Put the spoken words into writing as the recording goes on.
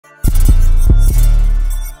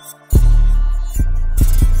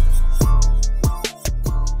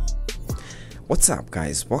What's up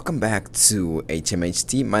guys, welcome back to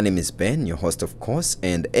HMHT. My name is Ben, your host of course,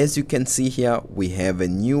 and as you can see here we have a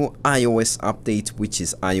new iOS update, which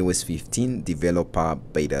is iOS 15 developer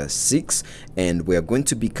beta 6, and we're going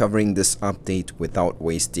to be covering this update without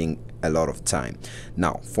wasting a lot of time.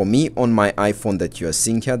 Now for me, on my iPhone that you are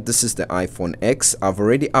seeing here, this is the iPhone X. I've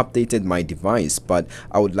already updated my device, but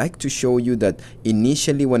I would like to show you that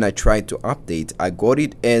initially when I tried to update, I got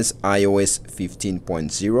it as iOS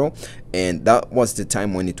 15.0, and that was the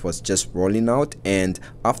time when it was just rolling out, and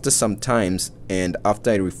after some times and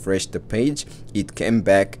after I refreshed the page, it came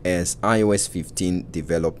back as iOS 15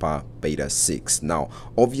 developer beta 6. Now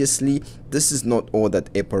obviously this is not all that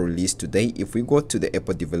Apple released today. If we go to the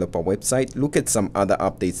Apple developer website, look at some other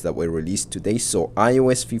updates that were released today. So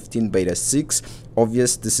iOS 15 beta 6,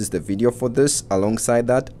 obvious, this is the video for this. Alongside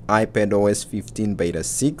that, iPadOS 15 beta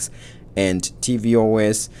 6 and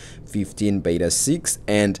tvOS 15 beta 6,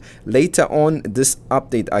 and later on this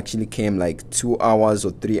update actually came like 2 hours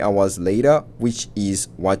or 3 hours later, which is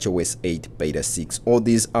watchOS 8 beta 6. All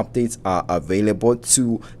these updates are available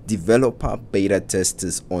to developer beta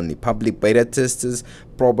testers only. Public beta testers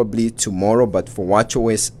probably tomorrow, but for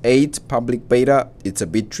watchOS 8 public beta it's a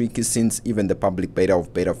bit tricky since even the public beta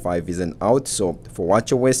of beta 5 isn't out. So for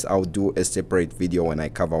watchOS I'll do a separate video when I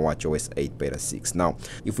cover watchOS 8 beta 6. Now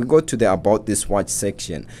if we go to the about this watch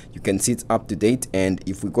section, you can see it's up to date, and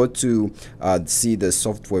if we go to see the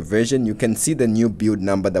software version, you can see the new build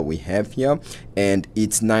number that we have here, and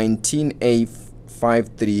it's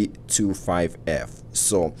 19A5325F.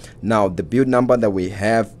 so now the build number that we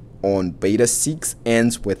have on beta 6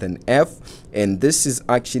 ends with an F, and this is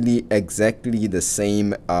actually exactly the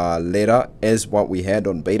same letter as what we had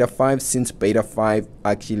on beta 5, since beta 5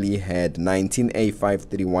 actually had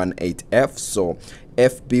 19A5318F, so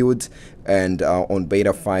F build, and on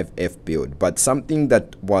beta 5 F build. But something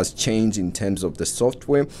that was changed in terms of the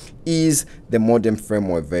software is the modem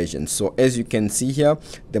firmware version. So as you can see here,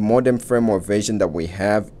 the modem firmware version that we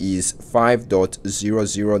have is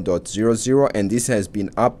 5.00.00, and this has been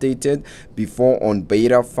updated. Before on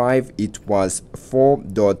beta 5 it was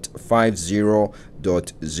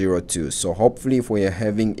 4.50.02. so hopefully if we are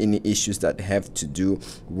having any issues that have to do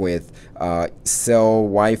with cell,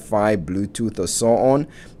 Wi-Fi, Bluetooth or so on,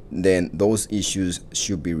 then those issues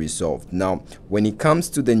should be resolved. Now when it comes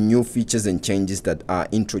to the new features and changes that are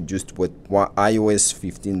introduced with iOS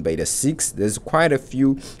 15 beta 6, there's quite a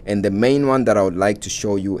few, and the main one that I would like to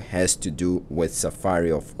show you has to do with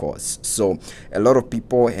Safari, of course. So a lot of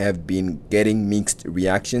people have been getting mixed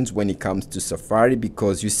reactions when it comes to Safari,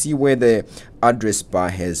 because you see where the address bar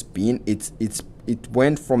has been, it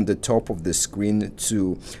went from the top of the screen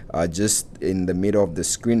to just in the middle of the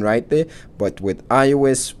screen right there. But with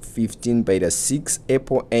iOS 15 beta 6,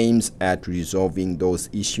 Apple aims at resolving those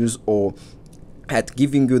issues, or at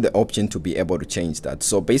giving you the option to be able to change that.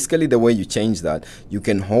 So basically the way you change that, you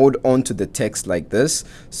can hold on to the text like this.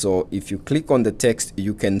 So if you click on the text,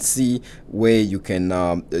 you can see where you can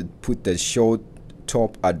put the show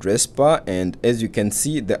top address bar, and as you can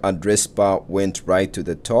see the address bar went right to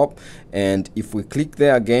the top, and if we click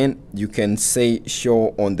there again, you can say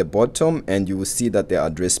show on the bottom, and you will see that the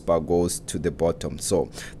address bar goes to the bottom. So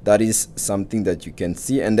that is something that you can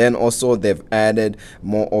see. And then also they've added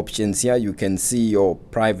more options here. You can see your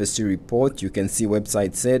privacy report, you can see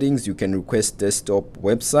website settings, you can request desktop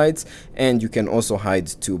websites, and you can also hide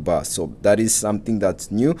toolbar. So that is something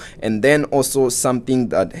that's new. And then also something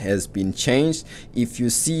that has been changed, if you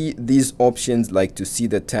see these options, like to see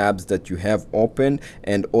the tabs that you have opened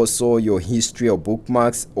and also your history or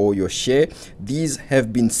bookmarks or your share, these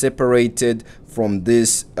have been separated from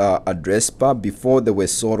this address bar. Before they were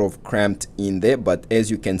sort of cramped in there, but as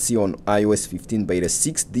you can see on iOS 15 beta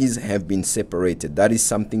 6, these have been separated. That is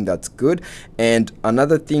something that's good. And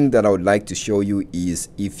another thing that I would like to show you is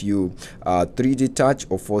if you 3D touch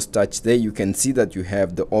or force touch there, you can see that you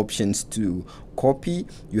have the options to copy,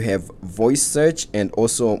 you have voice search, and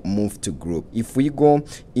also move to group. If we go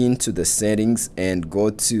into the settings and go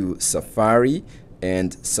to Safari,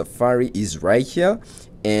 and Safari is right here,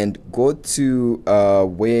 and go to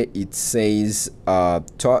where it says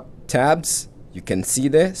tabs, you can see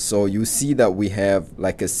there. So you see that we have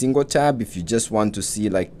like a single tab. If you just want to see,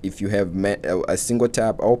 like if you have a single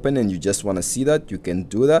tab open and you just want to see that, you can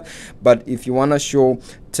do that. But if you want to show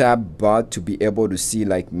tab bar to be able to see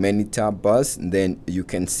like many tab bars, then you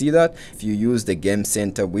can see that. If you use the game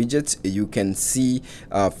center widgets, you can see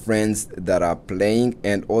friends that are playing,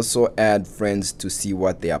 and also add friends to see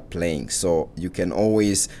what they are playing. So you can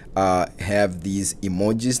always have these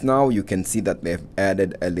emojis. Now you can see that they've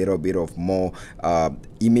added a little bit of more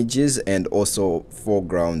images and also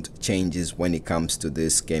foreground changes when it comes to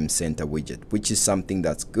this Game Center widget, which is something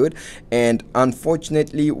that's good. And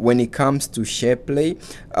unfortunately, when it comes to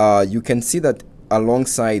SharePlay, you can see that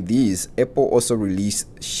alongside these, Apple also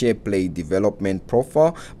released SharePlay development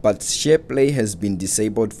profile, but SharePlay has been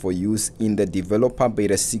disabled for use in the developer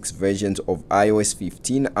beta 6 versions of iOS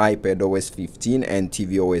 15, iPadOS 15, and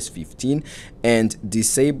tvOS 15, and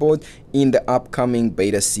disabled in the upcoming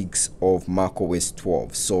beta 6 of macOS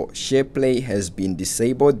 12. So SharePlay has been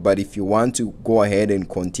disabled, but if you want to go ahead and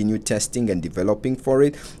continue testing and developing for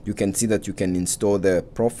it, you can see that you can install the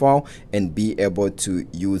profile and be able to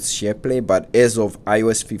use SharePlay. But as of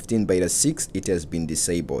iOS 15 beta 6, it has been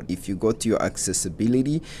disabled. If you go to your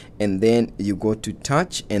accessibility and then you go to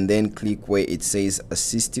touch and then click where it says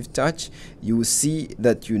assistive touch, you will see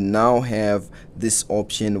that you now have this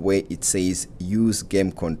option where it says use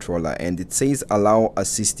game controller, and it says allow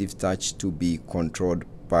assistive touch to be controlled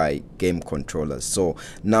by game controllers. So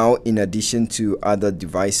now, in addition to other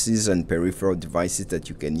devices and peripheral devices that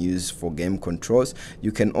you can use for game controls,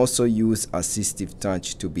 you can also use assistive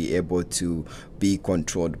touch to be able to be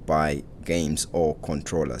controlled by games or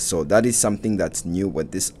controllers. So that is something that's new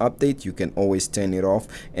with this update. You can always turn it off,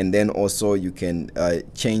 and then also you can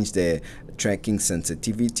change the tracking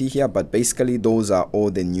sensitivity here. But basically, those are all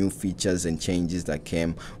the new features and changes that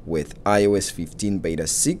came with iOS 15 beta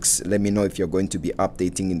 6. Let me know if you're going to be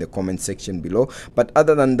updating in the comment section below. But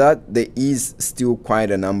other than that, there is still quite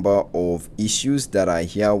a number of issues that are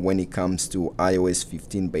here when it comes to iOS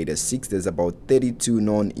 15 beta 6. There's about 32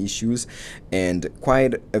 known issues and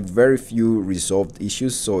quite a very few resolved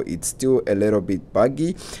issues, so it's still a little bit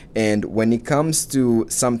buggy. And when it comes to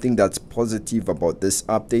something that's positive about this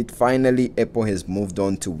update, finally Apple has moved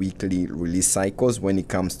on to weekly release cycles when it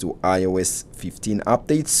comes to iOS 15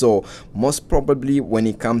 updates. So most probably when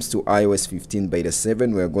it comes to iOS 15 beta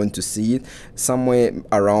 7, we're going to see it somewhere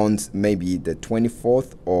around maybe the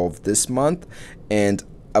 24th of this month, and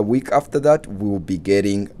a week after that we'll be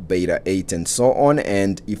getting beta 8 and so on.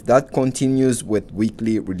 And if that continues with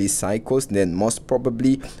weekly release cycles, then most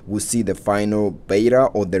probably we'll see the final beta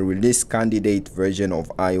or the release candidate version of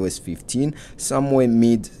iOS 15 somewhere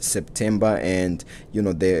mid-September, and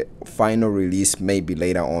the final release maybe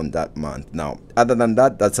later on that month. Now, other than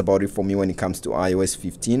that, that's about it for me when it comes to iOS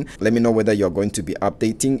 15. Let me know whether you're going to be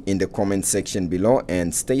updating in the comment section below,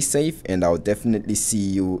 and stay safe, and I'll definitely see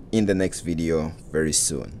you in the next video very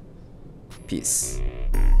soon. Peace.